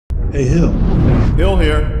Hey, Hill. Hill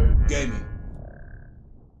here. Gaming.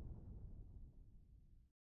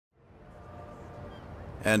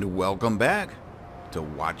 And welcome back to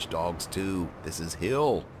Watch Dogs 2. This is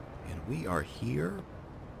Hill, and we are here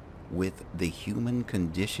with the Human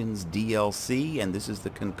Conditions DLC, and this is the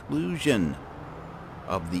conclusion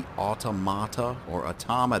of the Automata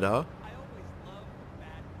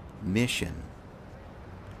mission.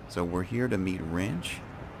 So we're here to meet Wrench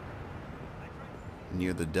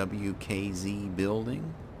near the WKZ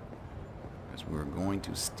building, as we're going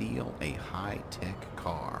to steal a high-tech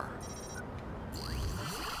car.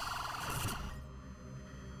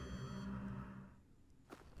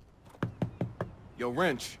 Yo,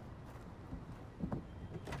 Wrench.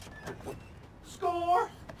 Score!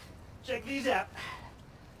 Check these out.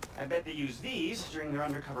 I bet they use these during their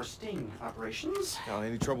undercover sting operations.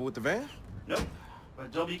 Any trouble with the van? Nope.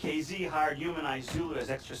 But WKZ hired humanized Zulu as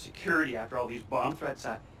extra security after all these bomb threats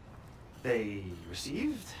they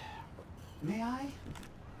received. May I?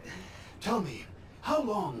 Tell me, how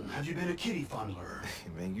long have you been a kitty fondler?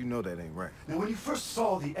 Man, you know that ain't right. Now, when you first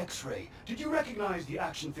saw the X-ray, did you recognize the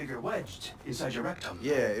action figure wedged inside your rectum?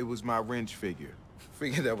 Yeah, it was my Wrench figure.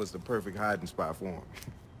 Figured that was the perfect hiding spot for him.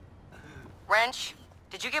 Wrench,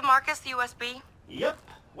 did you give Marcus the USB? Yep,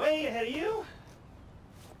 way ahead of you.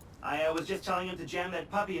 I was just telling him to jam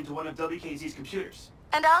that puppy into one of WKZ's computers.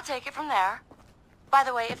 And I'll take it from there. By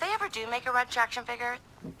the way, if they ever do make a Wrench action figure,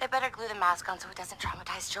 they better glue the mask on so it doesn't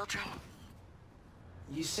traumatize children.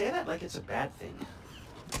 You say that like it's a bad thing.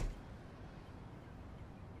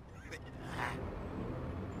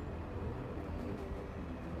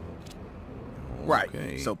 Right.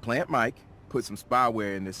 Okay. So plant Mike, put some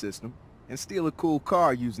spyware in the system, and steal a cool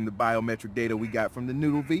car using the biometric data we got from the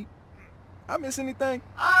Noodle V. I miss anything?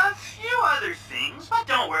 A few other things, but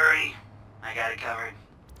don't worry. I got it covered.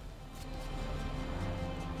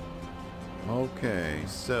 Okay,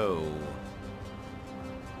 so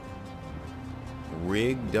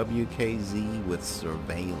rig WKZ with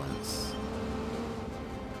surveillance.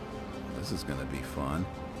 This is gonna be fun.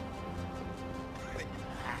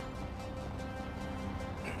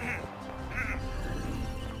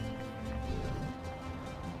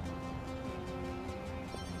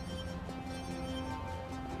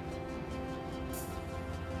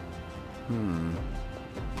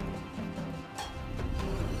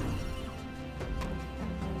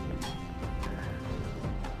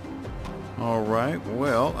 All right,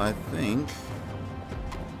 well, I think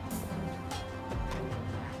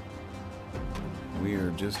we are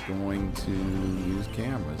just going to use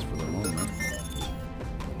cameras for the moment.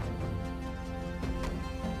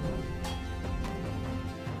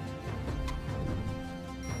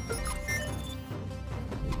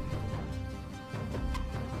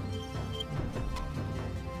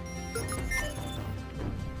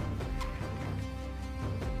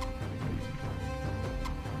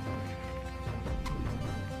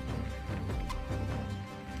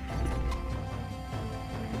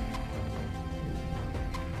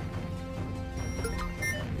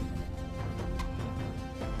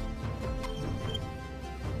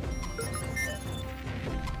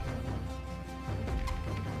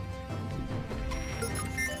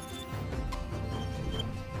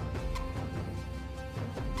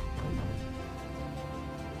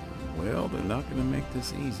 Well, they're not going to make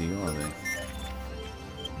this easy, are they?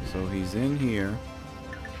 So he's in here,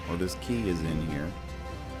 or this key is in here.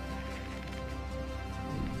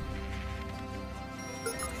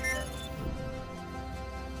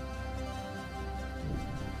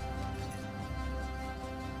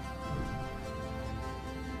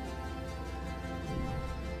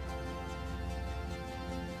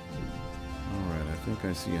 All right, I think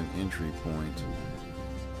I see an entry point.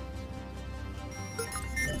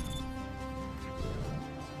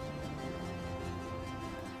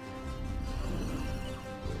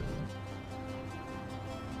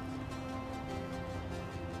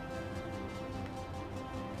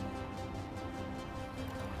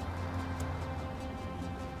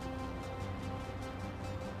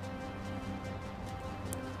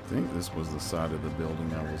 I think this was the side of the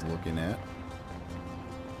building I was looking at.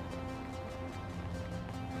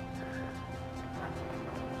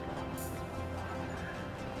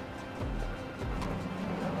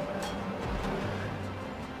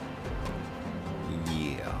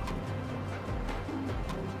 Yeah.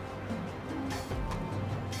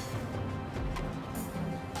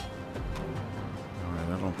 Alright,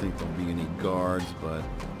 I don't think there'll be any guards, but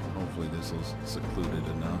hopefully this is secluded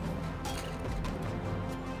enough.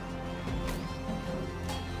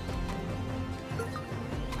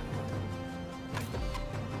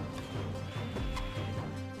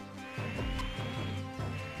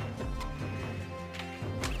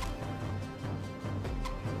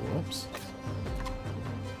 arms.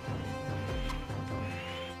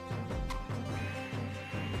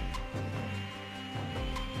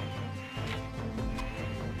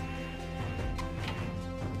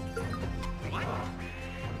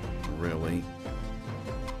 Really?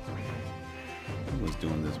 Who was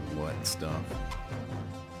doing this what stuff?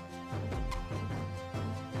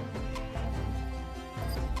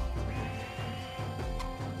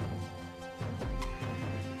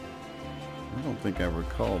 I don't think I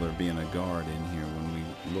recall there being a guard in here when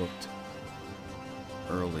we looked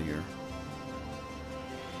earlier.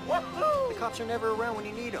 Woohoo! The cops are never around when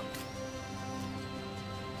you need them.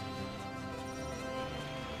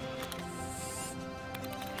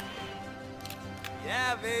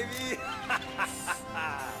 Yeah, baby!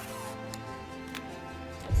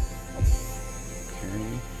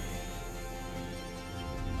 Okay.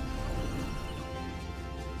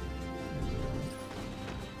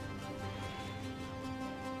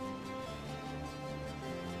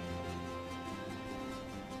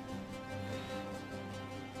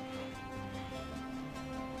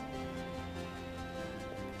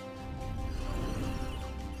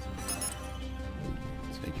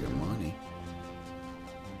 Take your money.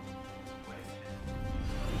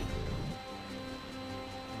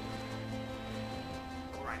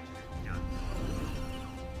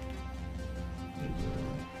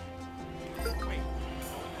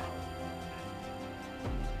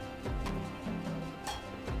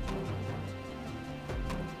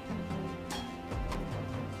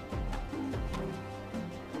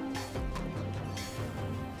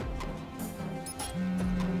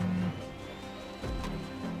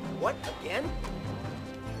 What, again?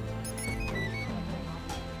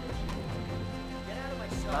 Get out of my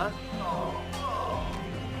sight. Huh?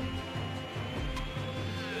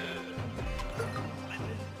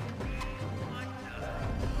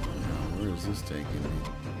 Now, where is this taking me?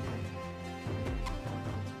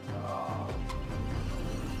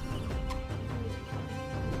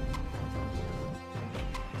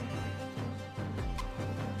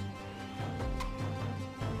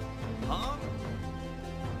 Huh?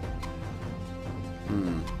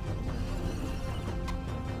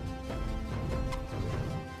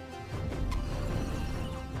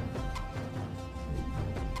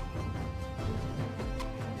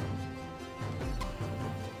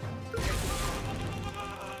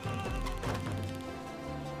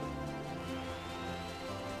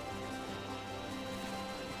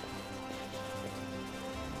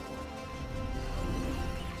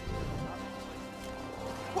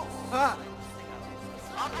 Ah!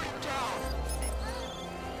 Operator down!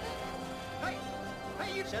 Hey! Hey,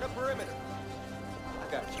 you set a perimeter. I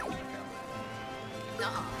got you.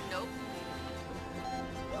 Nope.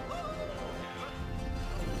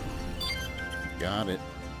 Got it.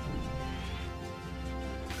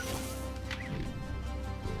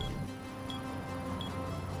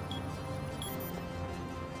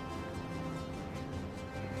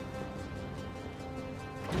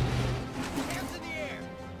 Hands in the air!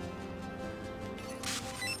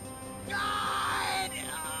 God!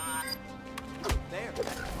 There.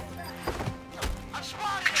 I'm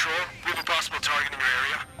spotted! Control, we have a possible target in your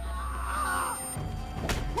area.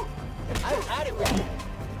 I've had it with you.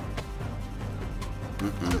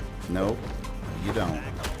 Nope, you don't.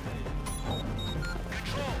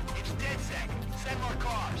 Control, it's DedSec. Send more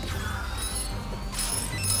cars.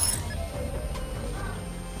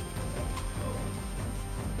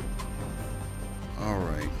 All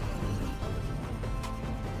right.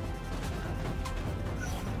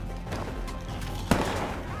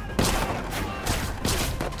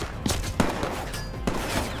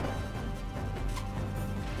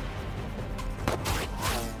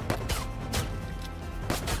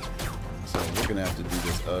 So we're gonna have to do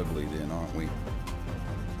this ugly then, aren't we?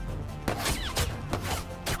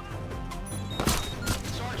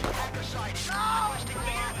 Sergeant, hacker site. No!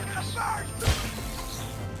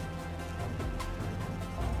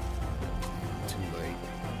 Too late.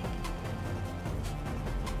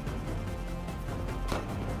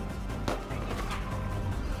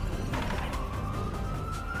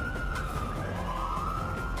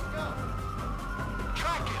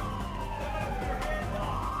 Track him.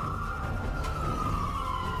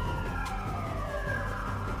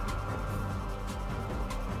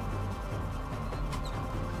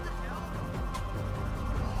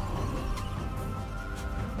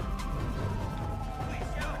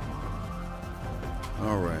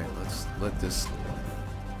 All right, let's let this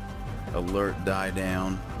alert die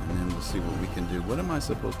down, and then we'll see what we can do. What am I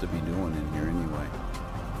supposed to be doing in here anyway?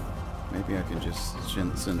 Maybe I can just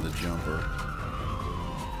send the jumper.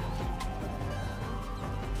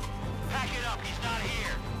 Pack it up, he's not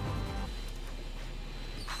here.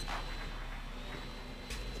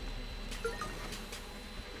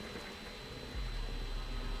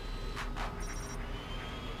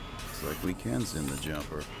 Looks like we can send the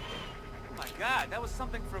jumper. Oh my god, that was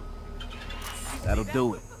something from... That'll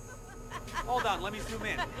do it. Hold on, let me zoom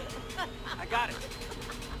in. I got it.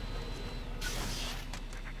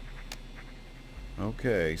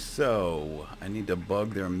 Okay, so I need to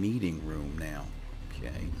bug their meeting room now.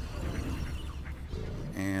 Okay.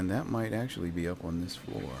 And that might actually be up on this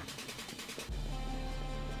floor.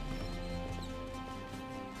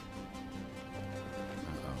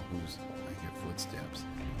 Uh-oh, who's... I hear footsteps.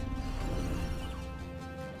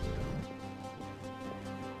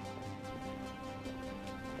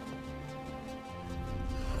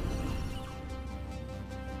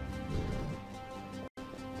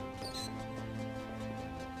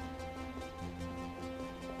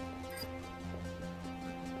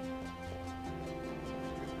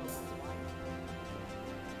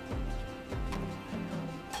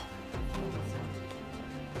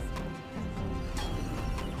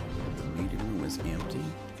 Empty.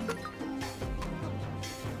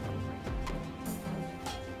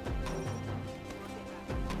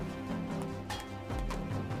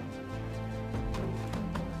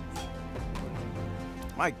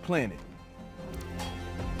 Mike Planet.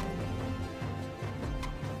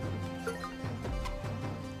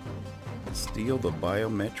 Steal the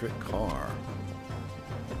biometric car.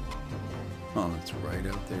 Oh, it's right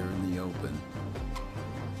out there in the open.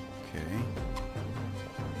 Okay.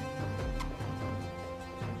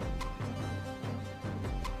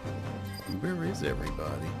 Where is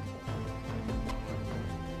everybody?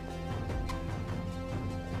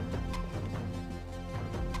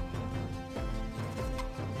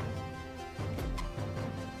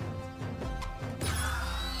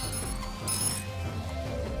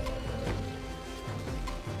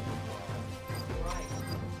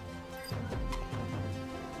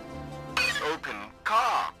 Open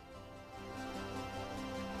car.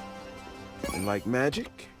 And like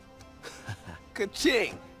magic?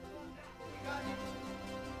 Ka-ching!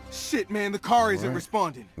 Shit, man, the car isn't What?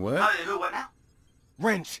 responding. What? Who, what now?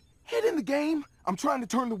 Wrench, head in the game. I'm trying to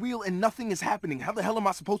turn the wheel and nothing is happening. How the hell am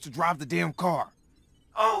I supposed to drive the damn car?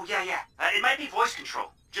 Oh, yeah. It might be voice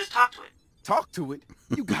control. Just talk to it. Talk to it?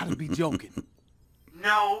 You gotta be joking.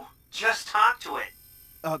 No, just talk to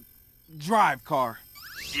it. Drive, car.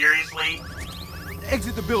 Seriously?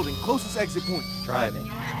 Exit the building, closest exit point. Driving.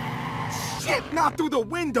 Shit, not through the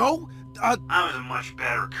window! I was a much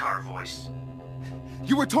better car voice.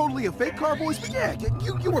 You were totally a fake car voice, but yeah,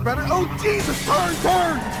 you were better. Oh, Jesus,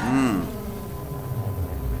 turn!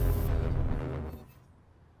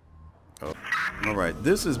 Oh. All right,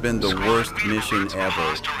 this has been the worst mission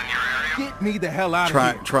ever. Get me the hell out of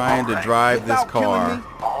here. Trying to drive this Without killing car, me?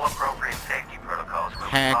 All appropriate safety protocols will be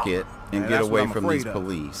hack followed. it, and Yeah, get that's away what I'm from these afraid of.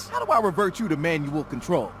 police. How do I revert you to manual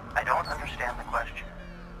control? I don't understand the question.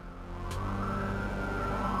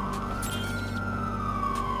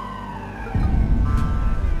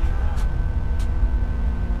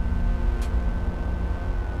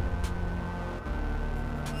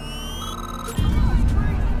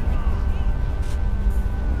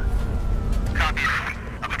 Copy.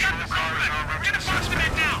 A patrol car is en route to the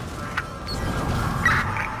suspect. Now.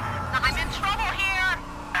 I'm in trouble here.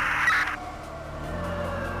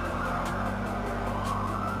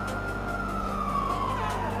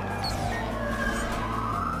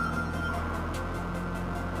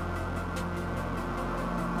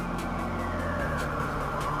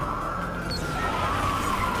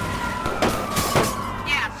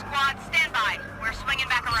 Yeah, squad, stand by. We're swinging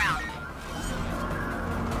back around.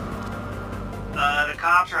 The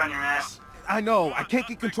cops are on your ass. I know, I can't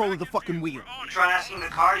get control of the fucking wheel. You try asking the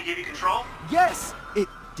car to give you control? Yes! It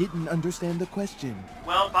didn't understand the question.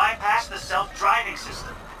 Well, bypass the self-driving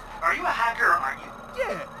system. Are you a hacker or aren't you?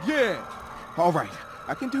 Yeah. All right,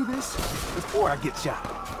 I can do this before I get shot.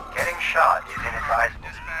 Getting shot is inadvisable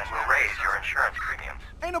and will raise your insurance premiums.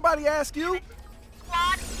 Ain't nobody ask you?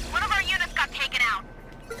 Squad, one of our units got taken out.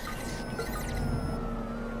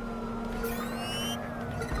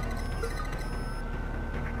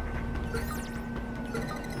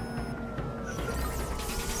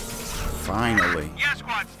 Finally. Yes,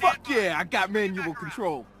 squad. Fuck yeah, I got manual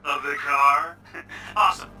control. Of the car?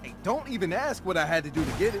 Awesome. Hey, don't even ask what I had to do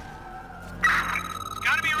to get it. It's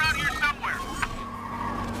gotta be around here somewhere.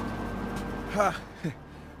 Ha,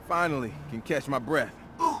 finally, can catch my breath.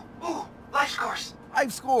 Ooh, life scores.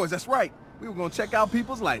 Life scores, that's right. We were gonna check out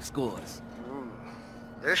people's life scores.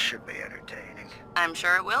 This should be entertaining. I'm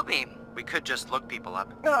sure it will be. We could just look people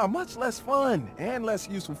up. Nah, much less fun and less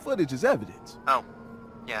useful footage as evidence. Oh,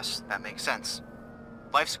 yes, that makes sense.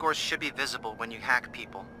 Life scores should be visible when you hack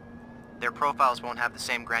people. Their profiles won't have the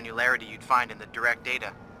same granularity you'd find in the direct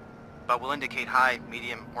data. but will indicate high,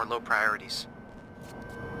 medium, or low priorities.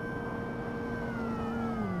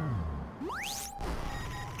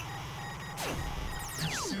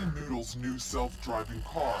 You see Noodle's new self-driving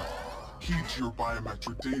car. Key to your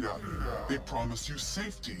biometric data. They promise you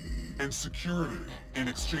safety and security in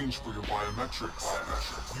exchange for your biometrics.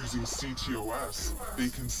 Using ctOS, they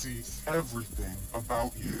can see everything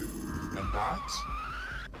about you. And that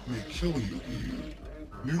may kill you.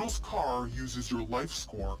 Noodle's car uses your life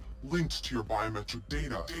score linked to your biometric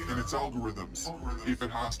data and its algorithms. If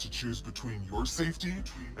it has to choose between your safety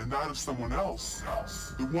and that of someone else,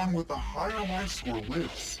 the one with the higher life score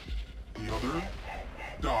lives. The other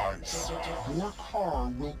dies. Your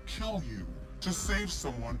car will kill you to save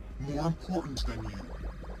someone more important than you.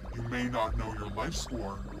 You may not know your life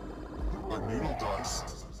score, but Noodle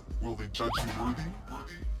does. Will they judge you worthy?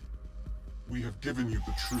 We have given you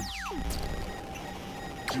the truth.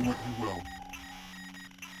 Do what you will.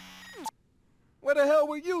 Where the hell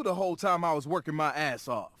were you the whole time I was working my ass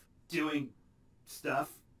off? Doing stuff.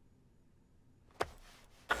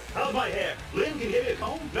 How's my hair? Lynn, can you get me a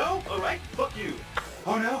comb? No? Alright, fuck you.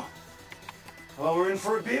 Oh no? Well, we're in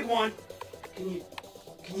for a big one. Can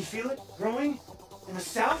you feel it growing in the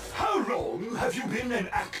south? How long have you been an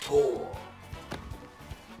actor? Oh,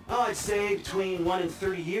 I'd say between 1 and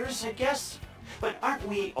 30 years, I guess. But aren't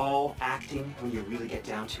we all acting when you really get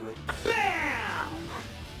down to it? BAM!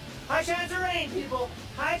 High chance of rain, people.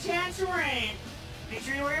 High chance of rain. Make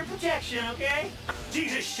sure you wear your protection, okay?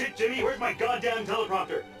 Jesus shit, Jimmy, where's my goddamn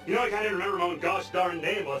teleprompter? You know I can't even remember my own gosh darn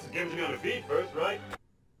name unless it's given to me on the feed first, right?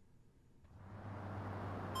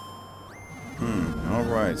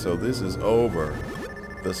 Alright, so this is over.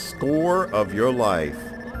 The score of your life.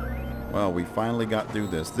 Well, we finally got through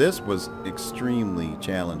this. This was extremely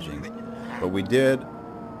challenging. But we did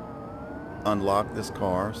unlock this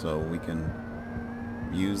car, so we can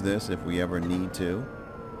use this if we ever need to.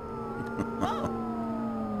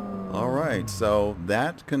 Alright, so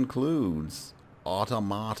that concludes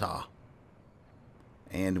Automata.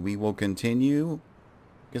 And we will continue.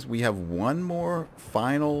 I guess we have one more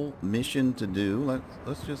final mission to do.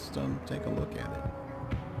 Let's just take a look at it.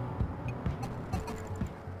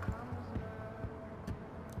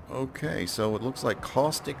 Okay, so it looks like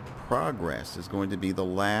Caustic Progress is going to be the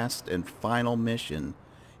last and final mission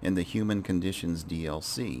in the Human Conditions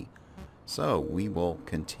DLC. So we will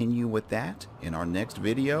continue with that in our next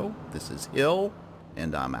video. This is Hill,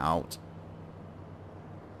 and I'm out.